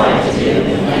is right to give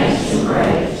him thanks and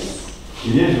praise.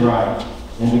 It is right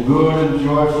and a good and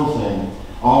joyful thing,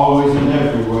 always and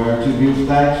everywhere, to give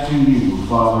thanks to you,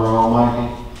 Father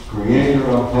Almighty, Creator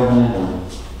of heaven and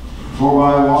earth. For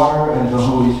by water and the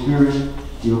Holy Spirit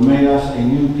you have made us a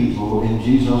new people in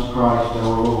Jesus Christ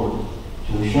our Lord,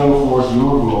 to show forth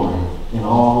your glory in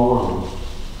all the world.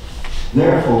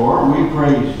 Therefore we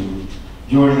praise you,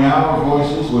 joining our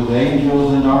voices with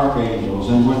angels and archangels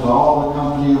and with all the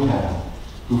company of heaven,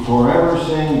 who forever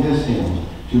sing this hymn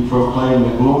to proclaim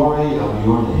the glory of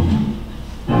your name.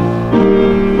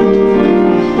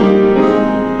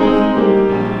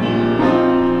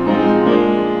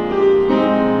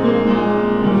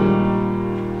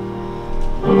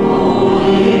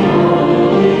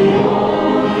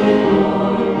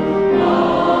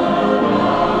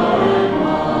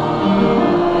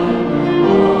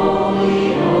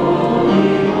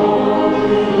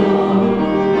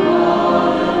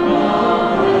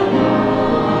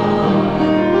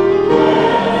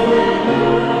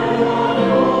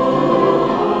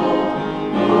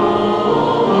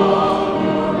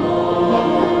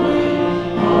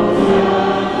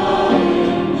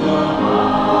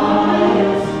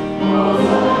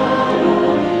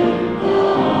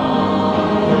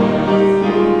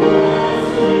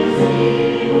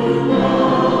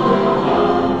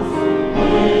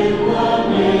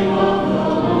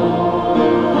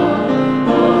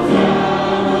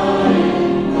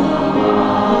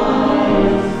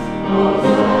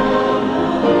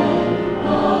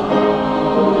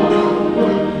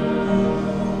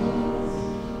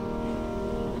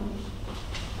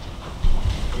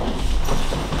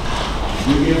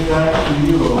 We give thanks to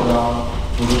you, O God,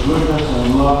 for the goodness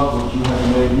and love which you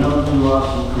have made known to us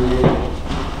and created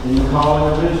in the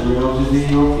calling of Israel to be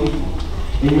your people,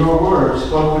 in your word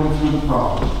spoken through the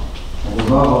prophets, and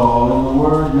above all in the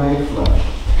word made flesh,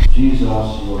 Jesus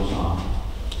your Son.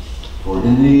 For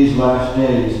in these last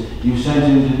days you sent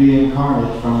him to be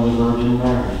incarnate from the Virgin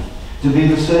Mary, to be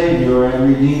the Savior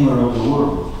and Redeemer of the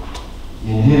world.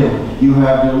 In him you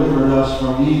have delivered us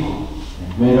from evil,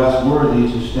 made us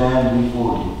worthy to stand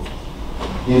before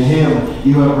you. In him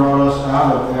you have brought us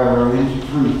out of error into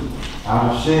truth,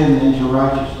 out of sin into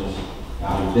righteousness,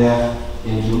 out of death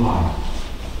into life.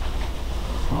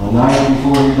 On the night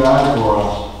before he died for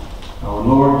us, our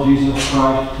Lord Jesus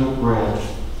Christ took bread,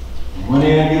 and when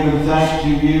he had given thanks to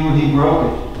you, he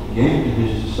broke it and gave it to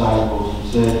his disciples and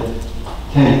said,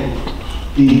 "Take,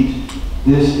 eat,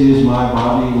 this is my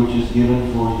body which is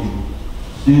given for you.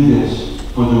 Do this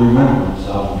for the remembrance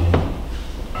of me."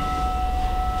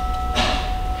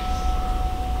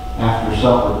 After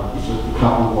supper, he took the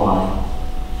cup of wine,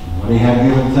 and when he had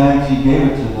given thanks, he gave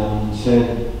it to them and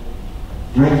said,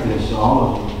 "Drink this, all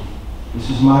of you. This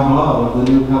is my blood of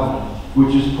the new covenant,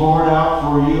 which is poured out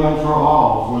for you and for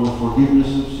all for the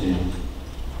forgiveness of sins.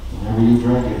 Whenever you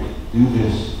drink it, do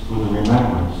this for the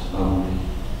remembrance of me."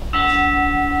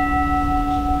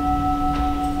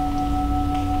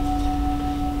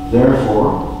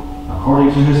 Therefore,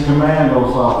 according to his command,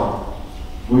 O Father,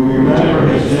 we remember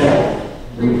his death,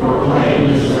 we proclaim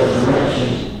his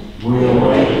resurrection, we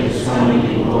await his coming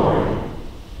in glory.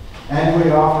 And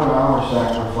we offer our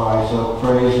sacrifice of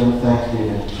praise and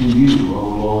thanksgiving to you, O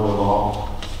Lord of all,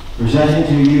 presenting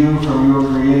to you from your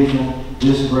creation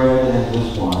this bread and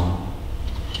this wine.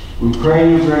 We pray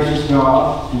you, gracious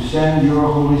God, to send your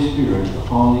Holy Spirit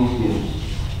upon these gifts,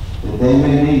 that they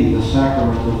may be the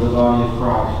sacrament of the body of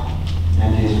Christ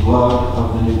and his blood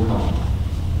of the new covenant.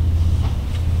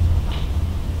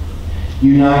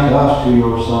 Unite us to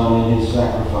your Son in his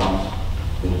sacrifice,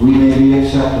 that we may be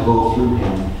acceptable through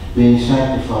him, being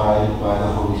sanctified by the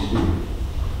Holy Spirit.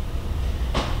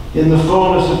 In the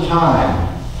fullness of time,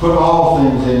 put all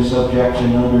things in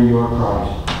subjection under your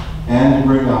Christ, and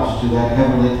bring us to that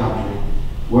heavenly country,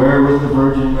 where with the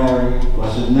Virgin Mary,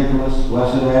 Blessed Nicholas,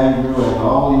 Blessed Andrew, and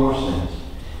all your saints,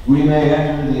 we may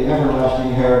enter the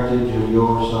everlasting heritage of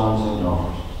your sons and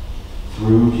daughters.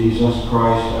 Through Jesus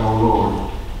Christ our Lord,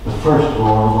 the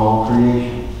firstborn of all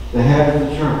creation, the head of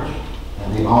the church,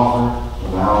 and the author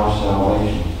of our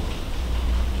salvation.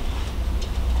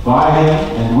 By him,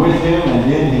 and with him,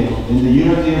 and in him, in the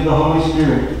unity of the Holy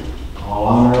Spirit, all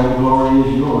honor and glory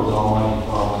is yours, Almighty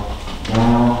Father,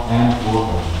 now and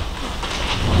forever.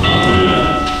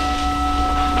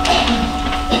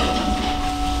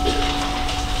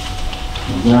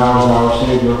 And now, as our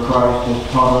Savior Christ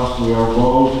has taught us, we are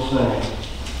bold to say,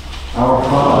 Our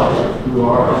Father, who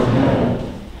art in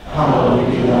heaven, hallowed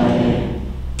be thy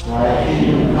name. Thy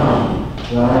kingdom come,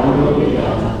 thy will be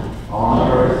done,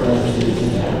 on earth as it is in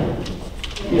heaven.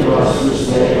 Give us this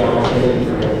day our daily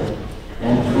bread,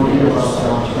 and forgive us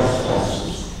our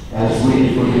trespasses, as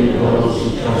we forgive those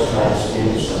who trespass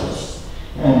against us.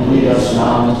 And lead us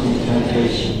not into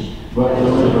temptation, but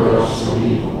deliver us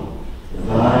from evil. For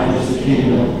thine is the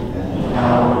kingdom, and the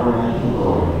power, and the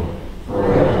glory,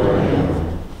 forever and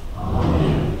ever.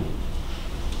 Amen.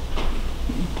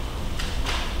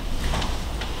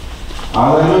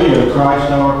 Alleluia,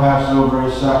 Christ our Passover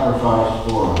is sacrificed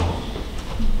for us.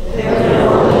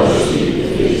 Therefore let us keep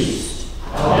the feast.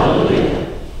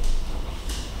 Alleluia.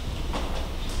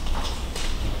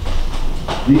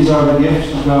 These are the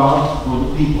gifts of God for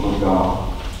the people of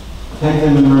God. Take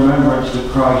them in remembrance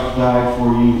that Christ died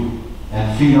for you,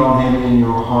 and feed on him in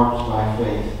your hearts by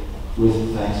faith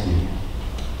with thanksgiving.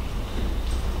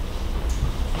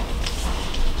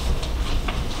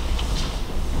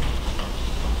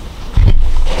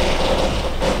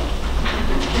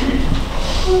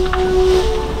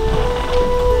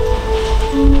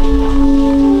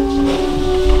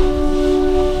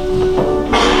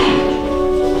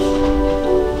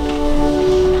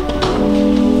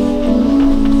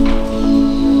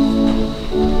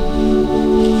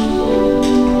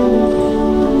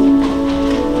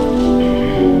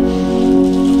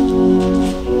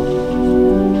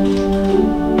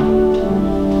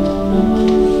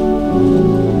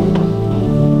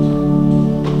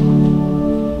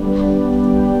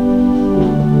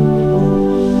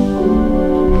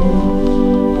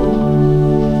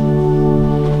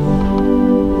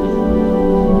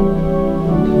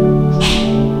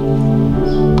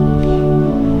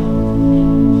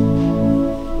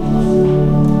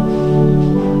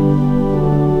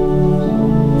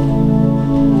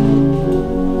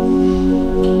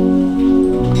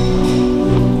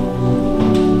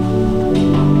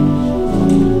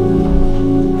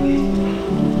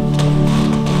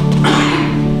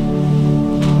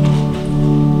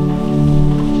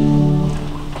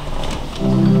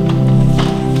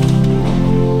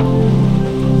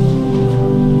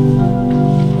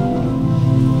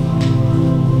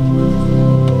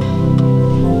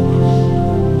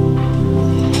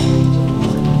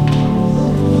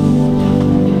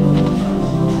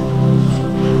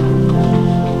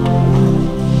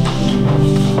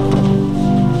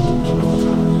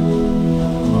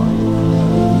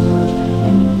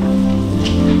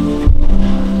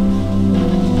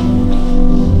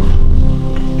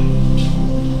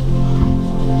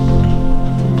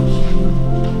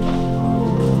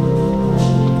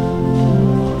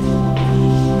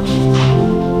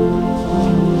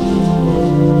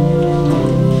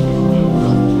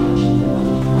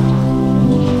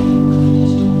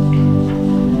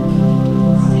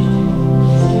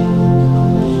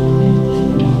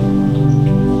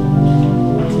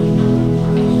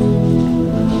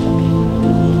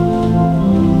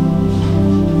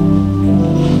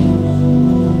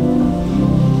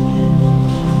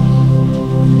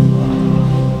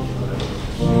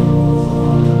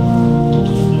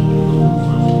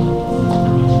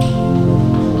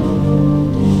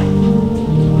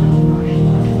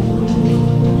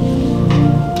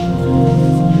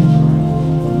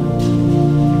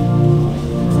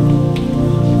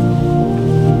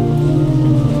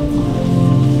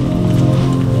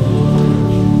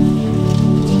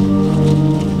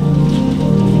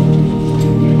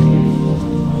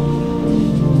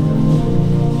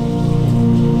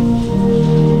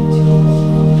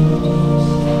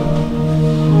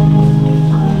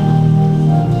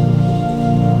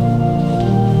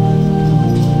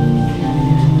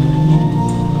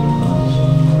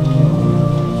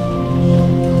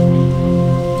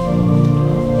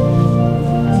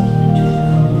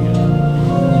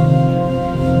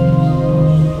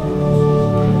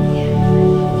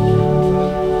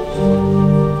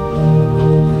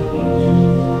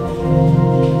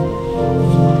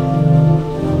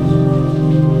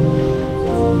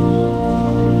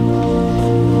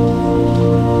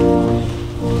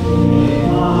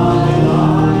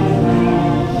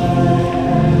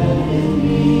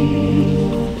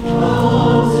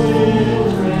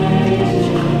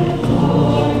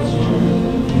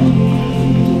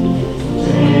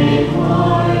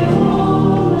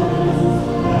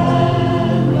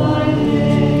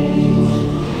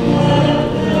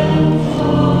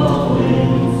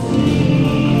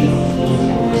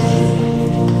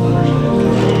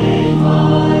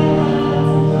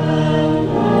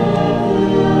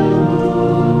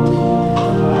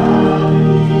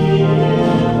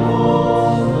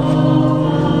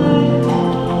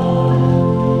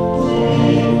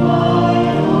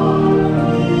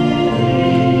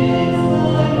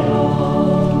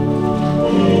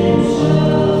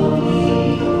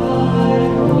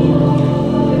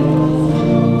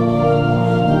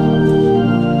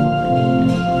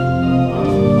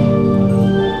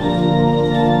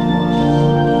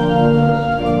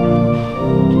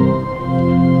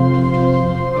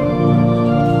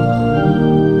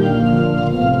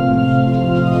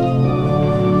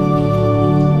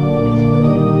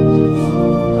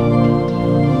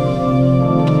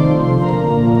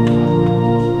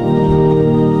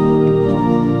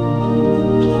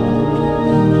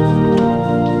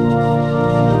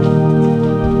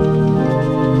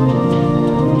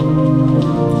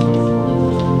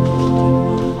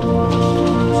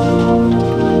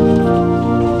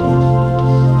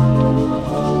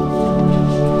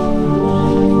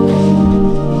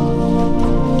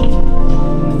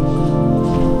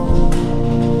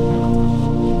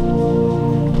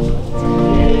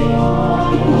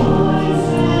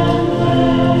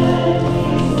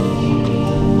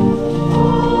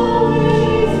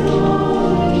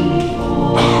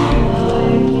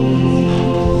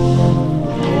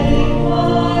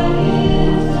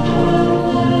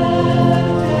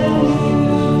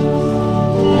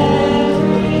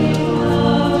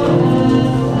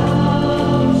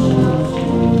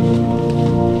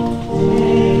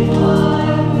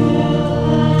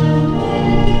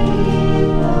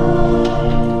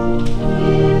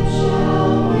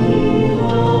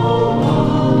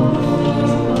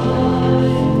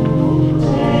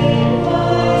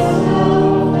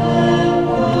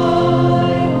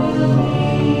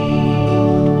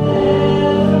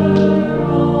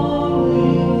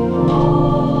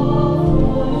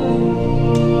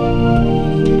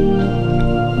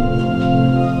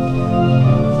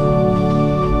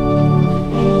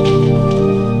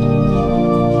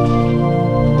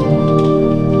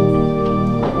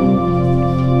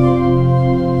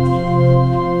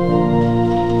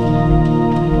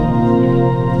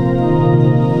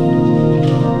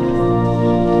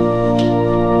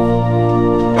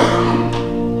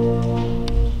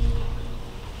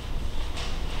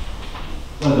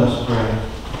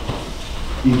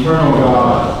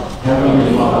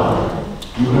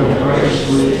 You have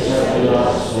graciously accepted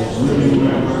us as living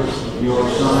members of your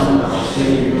Son, our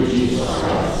Savior, Jesus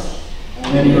Christ.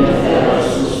 And you have fed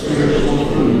us with spiritual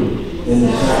food in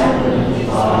the sacrament of his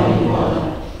body and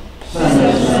blood. Send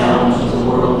us now into the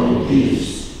world in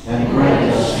peace, and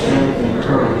grant us strength and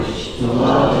courage to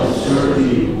love and serve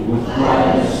you with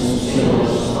gladness and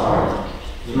singleness of heart.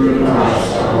 Through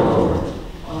Christ our Lord.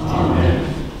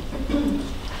 Amen.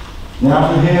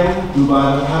 Now to him who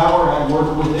by the power at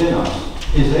work within us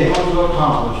is able to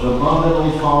accomplish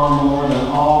abundantly far more than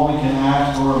all we can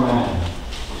ask or imagine.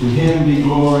 To him be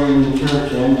glory in the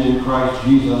church and in Christ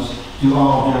Jesus to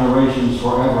all generations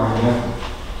forever and ever.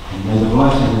 And may the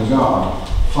blessing of God,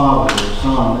 Father,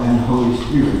 Son, and Holy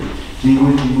Spirit be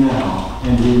with you now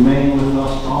and remain with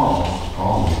us all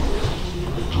always.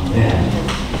 Amen.